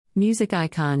Music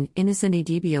icon Innocent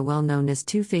Idibia, well known as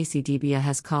Two-Face Idibia,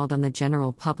 has called on the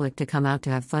general public to come out to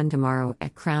have fun tomorrow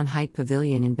at Crown Height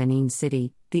Pavilion in Benin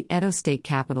City, the Edo state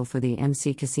capital, for the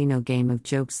MC Casino game of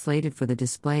jokes slated for the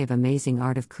display of amazing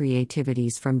art of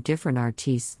creativities from different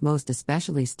artists, most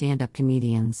especially stand-up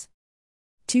comedians.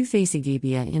 Two-Face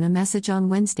Idibia in a message on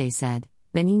Wednesday said,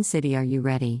 "Benin City, are you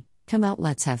ready? Come out,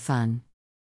 let's have fun.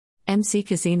 MC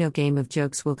Casino game of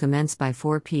jokes will commence by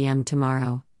 4 p.m.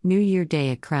 tomorrow, New Year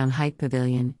Day at Crown Height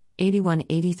Pavilion,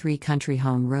 8183 Country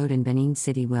Home Road in Benin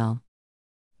City. Will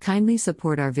kindly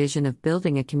support our vision of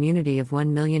building a community of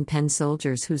 1 million pen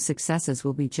soldiers whose successes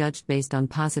will be judged based on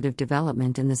positive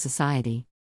development in the society.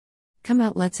 Come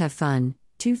out, let's have fun."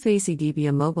 Two-Face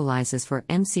Idibia mobilizes for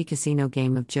MC Casino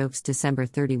game of jokes December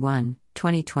 31,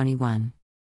 2021.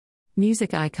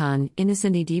 Music icon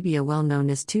Innocent Idibia, well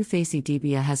known as Two-Face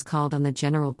Idibia, has called on the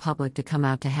general public to come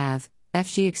out to have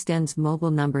FG extends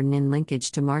mobile number NIN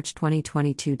linkage to March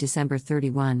 2022 December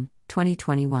 31,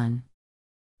 2021.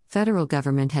 Federal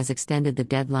government has extended the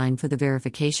deadline for the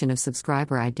verification of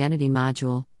subscriber identity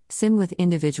module, SIM with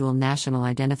individual national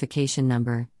identification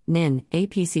number, NIN.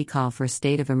 APC call for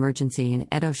state of emergency in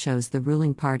Edo shows the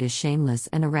ruling part is shameless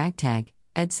and a ragtag,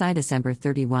 EDSI December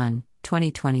 31,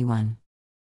 2021.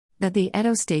 That the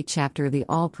Edo State chapter of the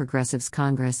All Progressives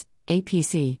Congress,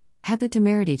 APC, had the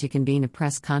temerity to convene a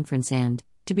press conference and,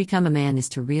 "To become a man is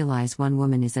to realize one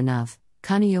woman is enough."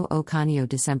 Kanio O Kanio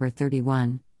December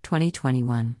 31,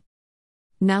 2021.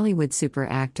 Nollywood super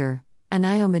actor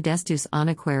Anayo Modestus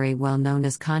Onakwere, well known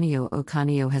as Kanio O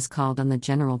Kanio, has called on the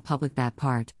general public that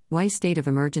Part Y state of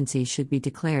emergency should be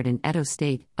declared in Edo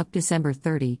State, up December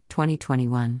 30,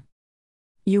 2021.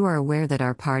 "You are aware that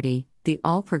our party, the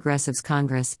All Progressives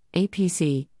Congress,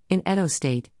 APC, in Edo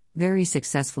State, very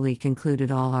successfully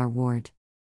concluded all our ward